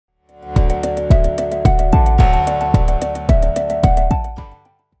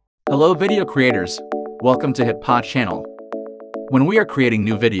Hello video creators, welcome to HitPaw channel. When we are creating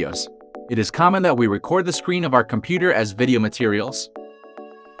new videos, it is common that we record the screen of our computer as video materials.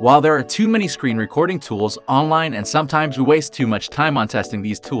 While there are too many screen recording tools online and sometimes we waste too much time on testing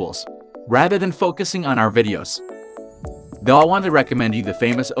these tools, rather than focusing on our videos. Though I want to recommend you the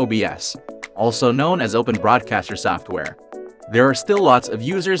famous OBS, also known as Open Broadcaster software. There are still lots of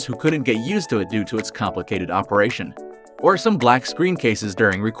users who couldn't get used to it due to its complicated operation, or some black screen cases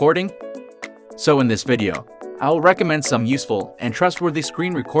during recording. So in this video, I will recommend some useful and trustworthy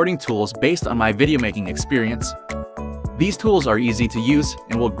screen recording tools based on my video making experience. These tools are easy to use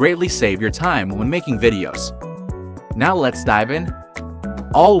and will greatly save your time when making videos. Now let's dive in.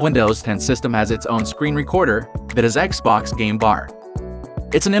 All Windows 10 system has its own screen recorder that is Xbox Game Bar.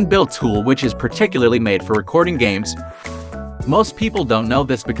 It's an inbuilt tool which is particularly made for recording games. Most people don't know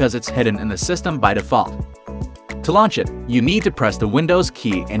this because it's hidden in the system by default. To launch it, you need to press the Windows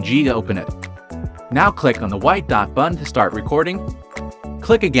key and G to open it. Now click on the white dot button to start recording.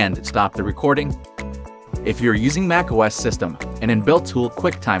 Click again to stop the recording. If you're using macOS system, an inbuilt tool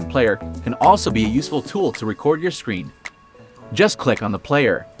QuickTime player can also be a useful tool to record your screen. Just click on the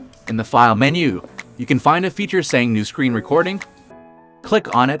player. In the File menu, you can find a feature saying New Screen Recording.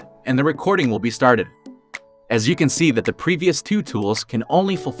 Click on it and the recording will be started. As you can see that the previous two tools can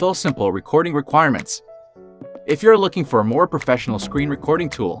only fulfill simple recording requirements. If you're looking for a more professional screen recording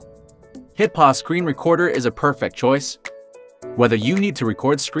tool, HitPaw Screen Recorder is a perfect choice. Whether you need to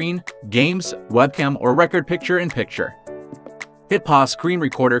record screen, games, webcam, or record picture-in-picture, HitPaw Screen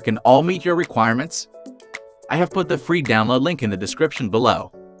Recorder can all meet your requirements. I have put the free download link in the description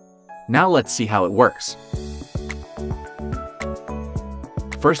below. Now let's see how it works.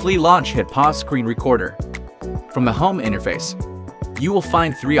 Firstly, launch HitPaw Screen Recorder. From the home interface, you will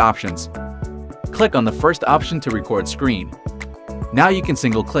find three options. Click on the first option to record screen. Now you can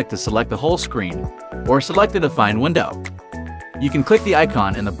single-click to select the whole screen, or select a defined window. You can click the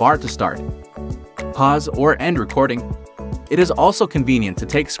icon in the bar to start, pause, or end recording. It is also convenient to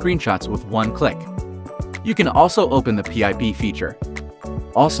take screenshots with one click. You can also open the PIP feature,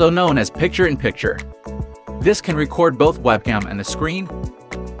 also known as picture-in-picture. This can record both webcam and the screen.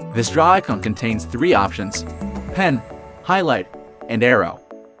 This draw icon contains three options: pen, highlight, and arrow.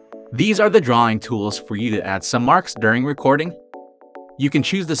 These are the drawing tools for you to add some marks during recording. You can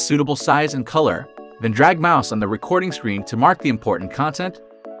choose the suitable size and color, then drag mouse on the recording screen to mark the important content.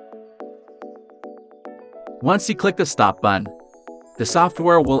 Once you click the stop button, the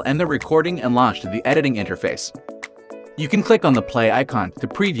software will end the recording and launch to the editing interface. You can click on the play icon to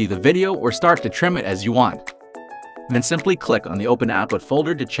preview the video or start to trim it as you want. Then simply click on the Open Output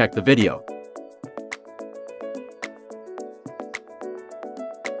folder to check the video.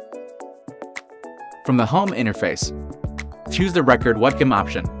 From the home interface, choose the Record Webcam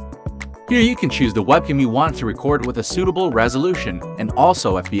option. Here you can choose the webcam you want to record with a suitable resolution and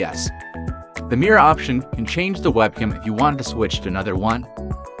also FPS. The mirror option can change the webcam if you want to switch to another one.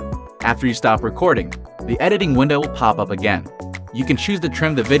 After you stop recording, the editing window will pop up again. You can choose to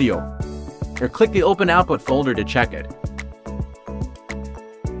trim the video, or click the Open Output folder to check it.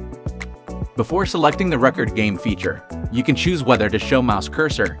 Before selecting the Record Game feature, you can choose whether to show mouse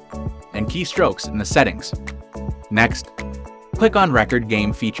cursor and keystrokes in the settings. Next, click on Record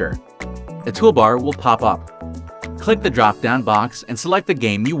Game feature. A toolbar will pop up. Click the drop-down box and select the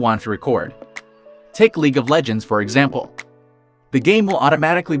game you want to record. Take League of Legends for example. The game will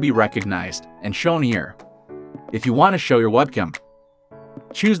automatically be recognized and shown here. If you want to show your webcam,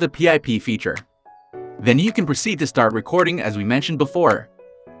 choose the PIP feature. Then you can proceed to start recording as we mentioned before.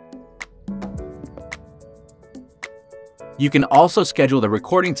 You can also schedule the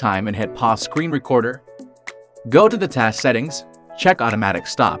recording time in HitPaw Screen Recorder. Go to the task settings, check automatic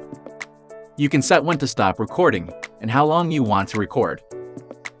stop. You can set when to stop recording and how long you want to record.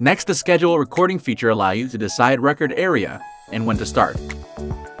 Next, the schedule recording feature allows you to decide record area and when to start.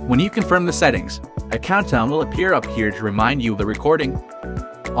 When you confirm the settings, a countdown will appear up here to remind you of the recording.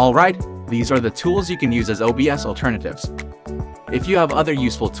 Alright, these are the tools you can use as OBS alternatives. If you have other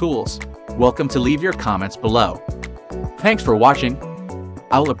useful tools, welcome to leave your comments below. Thanks for watching.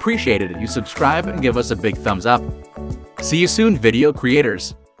 I will appreciate it if you subscribe and give us a big thumbs up. See you soon, video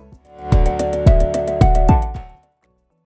creators.